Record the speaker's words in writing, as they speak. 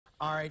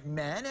All right,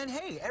 men, and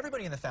hey,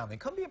 everybody in the family,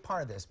 come be a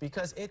part of this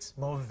because it's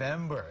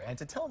Movember. And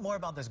to tell more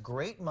about this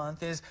great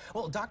month is,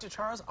 well, Dr.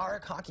 Charles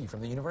Arakaki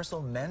from the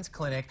Universal Men's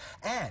Clinic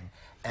and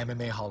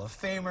MMA Hall of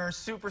Famer,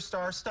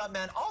 superstar,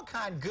 stuntman,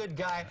 all-kind good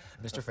guy,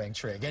 Mr. Frank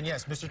Trigg. And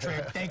yes, Mr.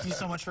 Trigg, thank you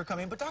so much for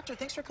coming. But Doctor,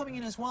 thanks for coming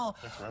in as well.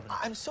 Thanks for having me.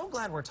 I'm so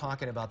glad we're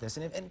talking about this.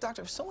 And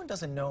Doctor, if someone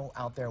doesn't know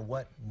out there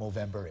what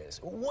Movember is,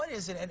 what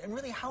is it, and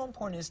really how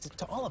important it is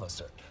to all of us,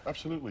 sir?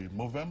 Absolutely.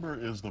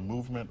 Movember is the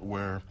movement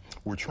where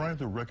we're trying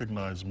to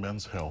recognize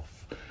men's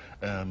health.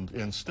 And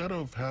instead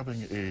of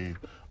having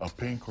a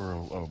pink or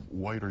a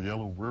white or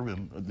yellow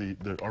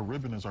ribbon, our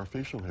ribbon is our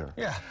facial hair.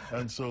 Yeah.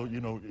 And so,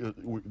 you know,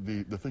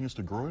 the thing is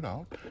to grow it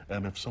out.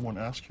 And if someone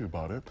asks you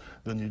about it,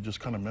 then you just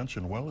kind of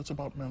mention, well, it's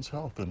about men's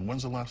health. And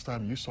when's the last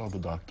time you saw the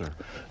doctor?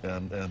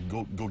 And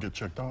go get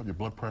checked out, your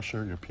blood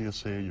pressure, your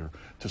PSA, your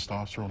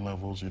testosterone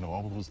levels, you know,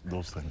 all of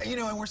those things. You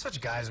know, and we're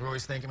such guys, we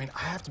always think, I mean,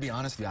 I have to be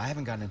honest with you, I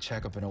haven't gotten a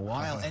checkup in a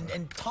while.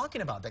 And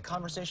talking about that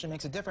conversation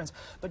makes a difference.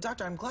 But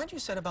Doctor, I'm glad you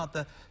said about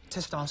the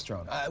testosterone.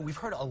 We've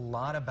heard a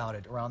lot about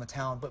it around the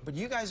town, but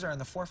you guys are in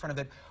the forefront of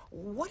it.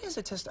 What is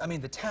a test? I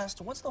mean, the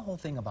test, what's the whole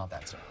thing about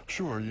that, sir?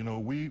 Sure. You know,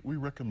 we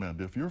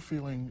recommend if you're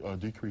feeling a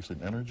decrease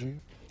in energy,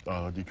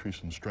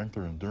 decrease in strength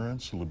or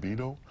endurance,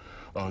 libido,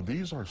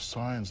 these are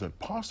signs that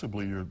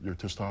possibly your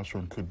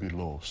testosterone could be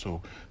low.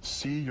 So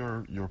see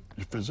your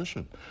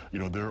physician. You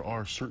know, there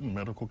are certain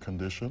medical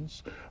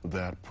conditions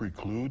that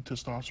preclude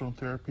testosterone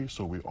therapy,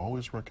 so we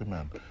always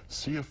recommend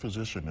see a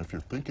physician if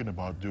you're thinking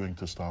about doing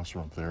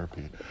testosterone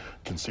therapy. You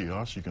can see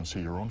us, you can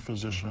see your own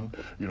physician.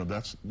 You know,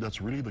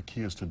 that's really the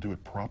key, is to do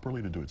it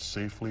properly, to do it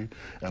safely,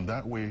 and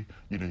that way,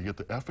 you know, you get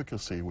the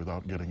efficacy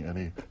without getting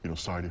any, you know,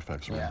 side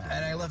effects. Yeah,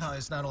 and I love how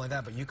it's not only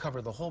that, but you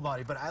cover the whole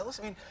body. But I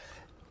mean,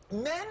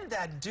 men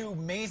that do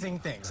amazing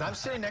things. I'm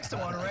sitting next to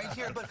one right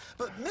here, but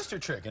Mr.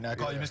 Trigg, and I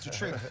call you Mr.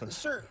 Trigg.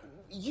 Sir,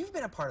 you've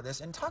been a part of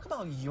this, and talk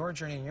about your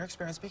journey and your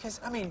experience, because,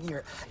 I mean,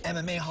 you're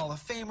MMA Hall of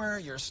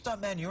Famer, you're a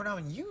stuntman,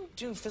 you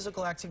do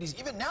physical activities,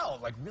 even now,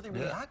 like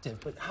really active,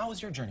 but how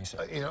is your journey,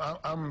 sir? You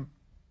know,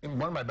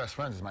 one of my best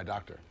friends is my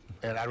doctor,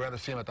 and I'd rather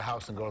see him at the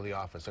house than go to the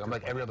office. Like, I'm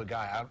like every other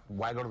guy.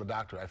 Why go to the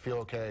doctor? I feel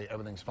okay,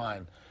 everything's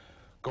fine.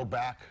 Go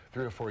back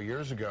 3 or 4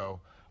 years ago,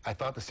 I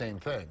thought the same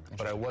thing,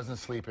 but I wasn't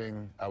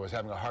sleeping. I was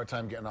having a hard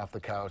time getting off the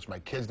couch. My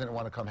kids didn't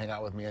want to come hang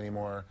out with me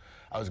anymore.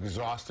 I was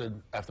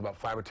exhausted after about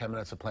 5 or 10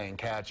 minutes of playing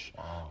catch.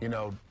 Wow. You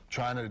know,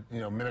 trying to,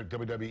 you know, mimic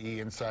WWE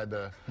inside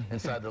the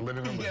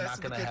living room was not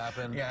going to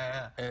happen.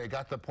 Yeah. And it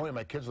got to the point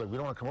my kids were like, we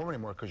don't want to come over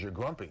anymore because you're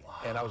grumpy. Wow.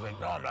 And I was like,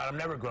 no, I'm not. I'm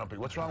never grumpy.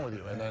 What's wrong with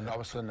you? And then all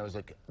of a sudden I was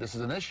like, this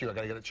is an issue. I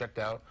got to get it checked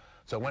out.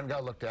 So I went and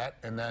got looked at,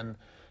 and then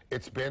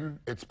it's been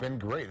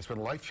great. It's been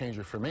a life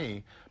changer for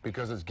me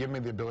because it's given me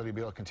the ability to be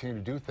able to continue to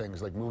do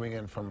things like moving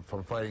in from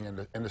fighting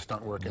into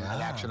stunt work and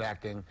action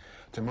acting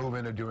to move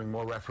into doing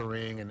more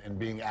refereeing and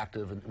being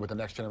active with the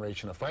next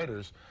generation of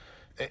fighters.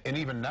 And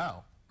even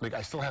now, like,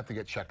 I still have to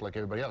get checked like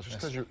everybody else. Just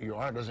because you're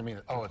on it doesn't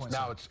mean, oh,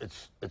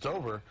 it's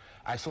over.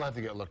 I still have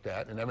to get looked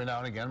at. And every now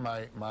and again,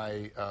 my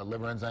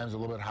liver enzymes are a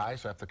little bit high,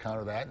 so I have to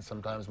counter that. And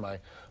sometimes my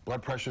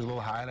blood pressure is a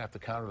little high, and I have to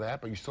counter that.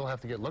 But you still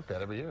have to get looked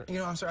at every year. You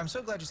know, I'm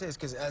so glad you say this,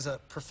 because as a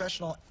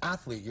professional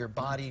athlete, your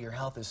body, your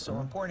health is so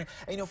important.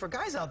 And, you know, for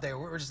guys out there,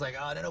 we're just like,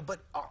 oh, no,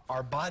 but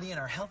our body and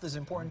our health is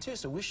important, too.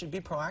 So we should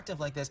be proactive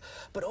like this.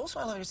 But also,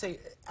 I love to say,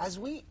 as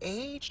we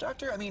age,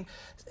 Doctor, I mean,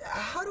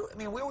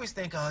 we always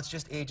think, oh, it's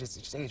just age,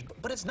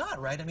 but it's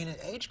not, right? I mean,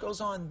 as age goes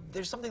on,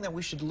 there's something that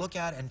we should look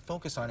at and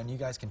focus on, and you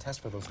guys can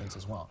test for those things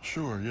as well.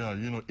 Sure, yeah.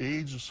 You know,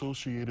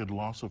 age-associated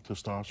loss of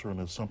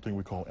testosterone is something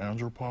we call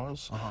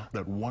andropause,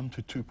 that 1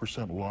 to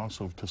 2%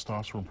 loss of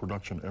testosterone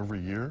production every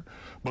year.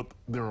 But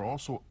there are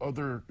also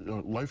other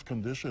life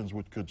conditions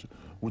which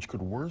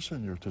could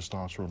worsen your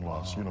testosterone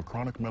loss. You know,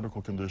 chronic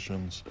medical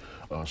conditions,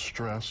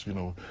 stress, you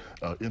know,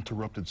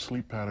 interrupted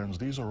sleep patterns.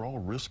 These are all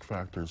risk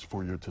factors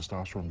for your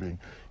testosterone being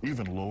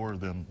even lower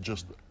than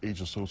just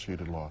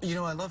age-associated loss. You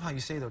know, I love how you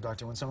say, though,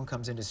 Doctor, when someone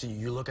comes in to see you,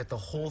 you look at the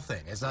whole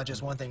thing. It's not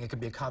just one thing. It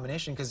could be a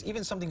combination, because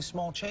even something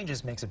small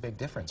changes makes a big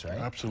difference, right?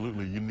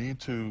 Absolutely. You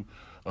need to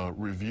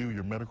review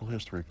your medical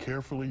history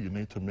carefully. You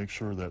need to make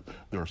sure that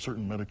there are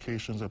certain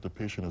medications that the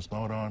patient is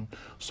not on.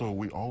 So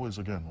we always,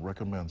 again,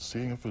 recommend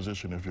seeing a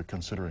physician if you're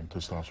considering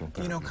testosterone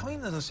therapy. You know,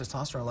 coming to those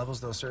testosterone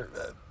levels, though, sir,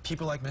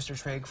 people like Mr.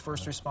 Trigg,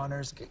 first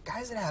responders,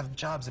 guys that have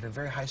jobs that are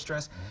very high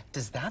stress,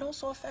 does that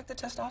also affect the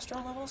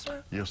testosterone levels,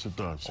 sir? Yes, it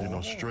does. You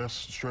know,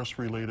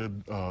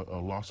 stress-related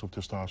loss of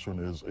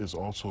testosterone is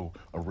also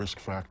a risk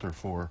factor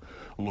for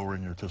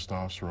lowering your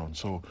testosterone.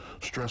 So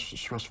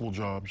stressful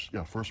jobs,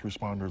 yeah, first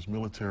responders,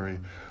 military,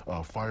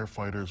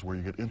 firefighters, where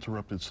you get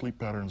interrupted sleep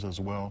patterns as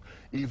well,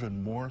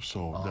 even more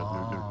so that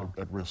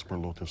you're at risk for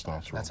low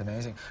testosterone. That's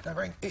amazing. Now,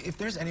 Frank, if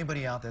there's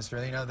anybody out there,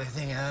 really, you know, they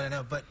think, I don't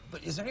know, but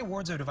is there any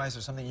words of advice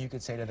or something you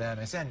could say to them?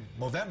 I said,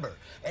 Movember,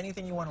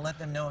 anything you want to let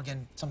them know,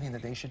 again, something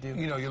that they should do?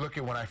 You know, you look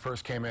at when I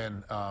first came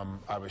in,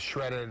 I was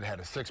shredded, had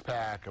a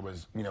six-pack, I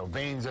was, you know,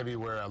 veins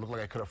everywhere. I looked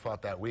like I could have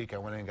fought that week. I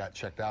went in and got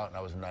checked out, and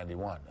I was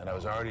 91. And I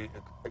was already,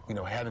 you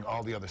know, having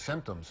all the other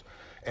symptoms.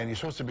 and you're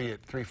supposed to be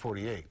at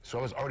 348. So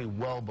I was already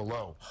well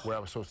below where I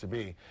was supposed to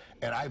be.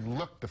 And I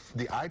looked,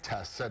 the eye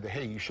test said that,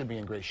 hey, you should be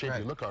in great shape,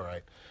 you look all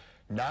right.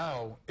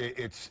 Now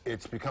it's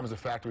becomes a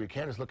factor where you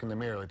can't just look in the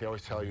mirror. Like they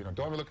always tell you,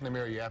 don't ever look in the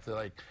mirror. You have to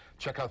like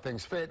check how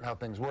things fit and how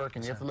things work,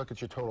 and you have to look at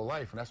your total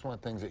life. And that's one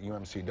of the things that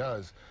UMC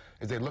does,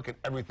 is they look at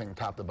everything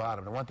top to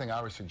bottom. And one thing I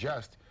always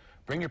suggest,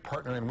 bring your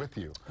partner in with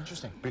you.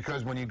 Interesting.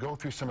 Because when you go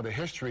through some of the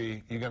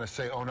history, you're going to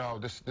say, oh no,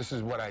 this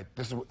is what I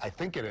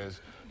think it is.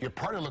 Your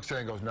partner looks at it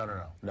and goes,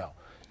 no.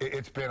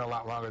 It's been a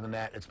lot longer than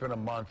that. It's been a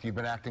month. You've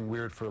been acting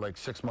weird for like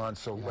 6 months,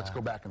 so let's go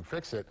back and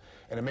fix it.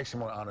 And it makes a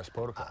more honest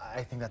protocol.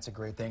 I think that's a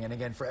great thing. And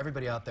again, for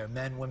everybody out there,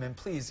 men, women,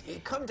 please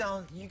come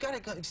down. You got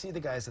to go see the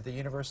guys at the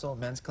Universal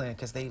Men's Clinic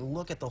because they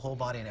look at the whole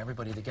body and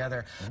everybody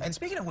together. And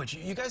speaking of which,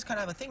 you guys kind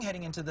of have a thing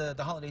heading into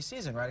the holiday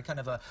season, right? Kind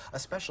of a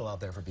special out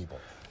there for people.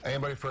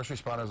 Anybody, first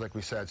responders, like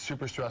we said,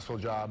 super stressful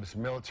jobs,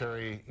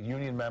 military,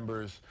 union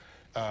members.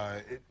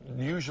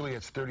 Usually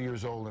it's 30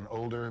 years old and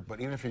older, but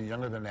even if you're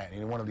younger than that and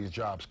you're in one of these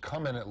jobs,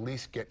 come in, at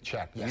least get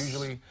checked. Yes.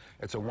 Usually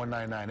it's a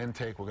 $199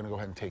 intake. We're going to go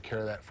ahead and take care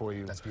of that for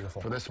you. That's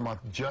beautiful. For this month,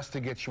 just to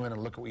get you in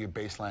and look at what your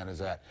baseline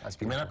is at. That's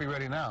you may not be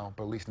ready now,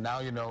 but at least now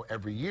you know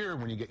every year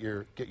when you get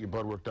your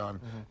blood work done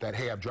that,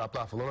 hey, I've dropped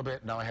off a little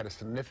bit. Now I had a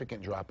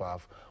significant drop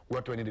off.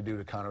 What do I need to do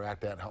to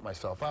counteract that and help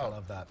myself out? I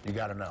love that. You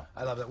got to know.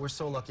 I love that. We're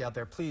so lucky out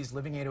there. Please,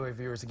 Living 808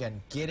 viewers,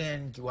 again, get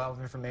in, get out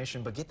of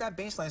information, but get that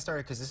baseline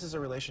started because this is a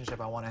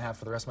relationship I want to have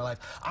for the rest of my life.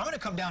 I'm going to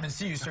come down and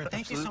see you, sir.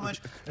 Thank you so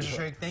much, Mr.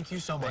 Trigg. Thank you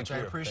so much. I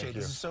appreciate it.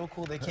 This is so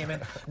cool they came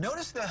in.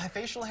 Notice the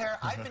facial hair.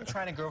 I've been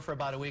trying to grow for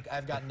about a week.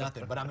 I've got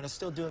nothing, but I'm going to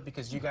still do it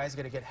because you guys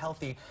got to get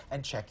healthy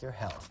and check your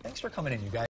health. Thanks for coming in, you guys.